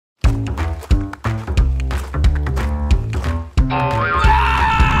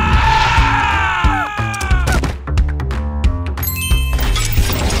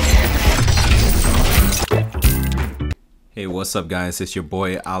what's up guys, it's your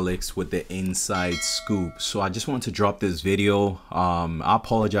boy Alex with the inside scoop. So I just wanted to drop this video. I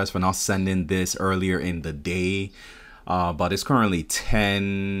apologize for not sending this earlier in the day, but it's currently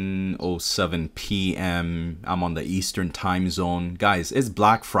 10:07 p.m. I'm on the Eastern time zone. Guys, it's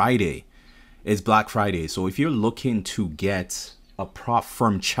Black Friday. It's Black Friday, so if you're looking to get a prop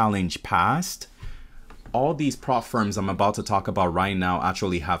firm challenge passed, all these prop firms I'm about to talk about right now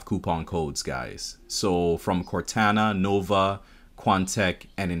actually have coupon codes, guys. So from Kortana, Nova, Quantec,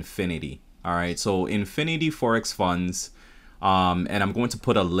 and Infinity. All right, so Infinity Forex funds, and I'm going to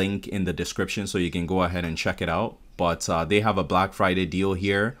put a link in the description so you can go ahead and check it out. But they have a Black Friday deal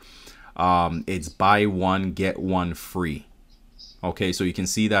here. It's buy one, get one free. Okay, so you can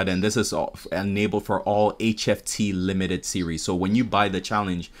see that, and this is enabled for all HFT limited series. So when you buy the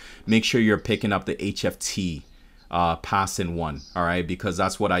challenge, make sure you're picking up the HFT pass in one, all right, because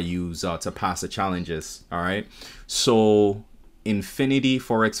that's what I use to pass the challenges. All right, so Infinity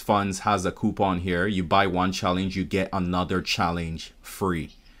Forex Funds has a coupon here. You buy one challenge, you get another challenge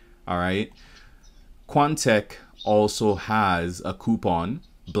free. All right, Quantec also has a coupon,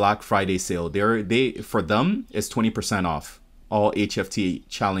 Black Friday sale. For them it's 20% off all HFT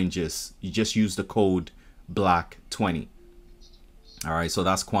challenges. You just use the code BLACK20. All right, so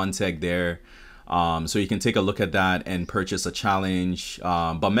that's Quantec there. So you can take a look at that and purchase a challenge,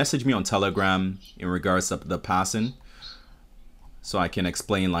 but message me on Telegram in regards to the passing so I can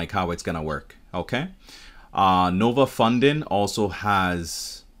explain like how it's gonna work. Okay, Nova Funding also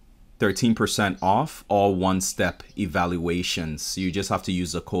has 13% off all one-step evaluations. You just have to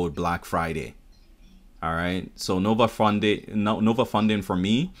use the code Black Friday. All right, so Nova Funding for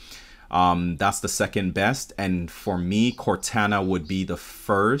me, that's the second best, and for me Kortana would be the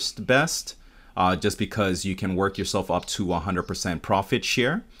first best, just because you can work yourself up to 100% profit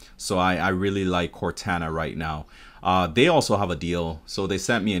share. So I really like Kortana right now. They also have a deal, so they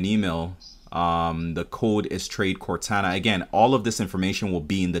sent me an email. The code is trade Kortana. Again, all of this information will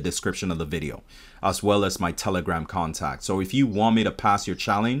be in the description of the video, as well as my Telegram contact. So if you want me to pass your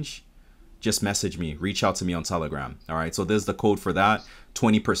challenge, just message me, reach out to me on Telegram. All right, so there's the code for that,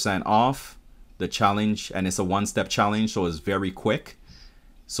 20% off the challenge, and it's a one-step challenge, so it's very quick.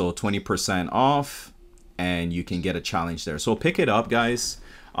 So 20% off, and you can get a challenge there. So pick it up, guys.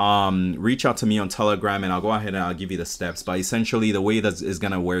 Reach out to me on Telegram, and I'll go ahead and I'll give you the steps. But essentially, the way that is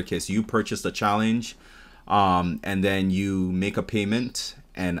gonna work is you purchase the challenge, and then you make a payment,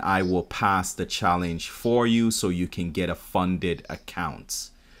 and I will pass the challenge for you so you can get a funded account.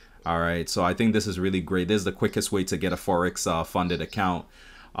 All right, so I think this is really great. This is the quickest way to get a Forex funded account,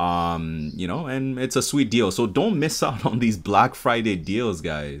 you know, and it's a sweet deal. So don't miss out on these Black Friday deals,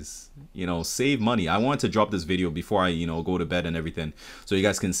 guys. You know, save money. I wanted to drop this video before I, you know, go to bed and everything, so you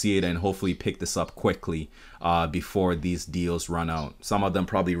guys can see it and hopefully pick this up quickly before these deals run out. Some of them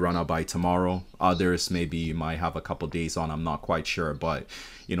probably run out by tomorrow. Others maybe you might have a couple days on. I'm not quite sure, but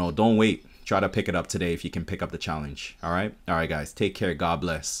you know, don't wait. Try to pick it up today if you can pick up the challenge. All right, guys, take care. God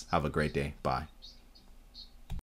bless. Have a great day. Bye.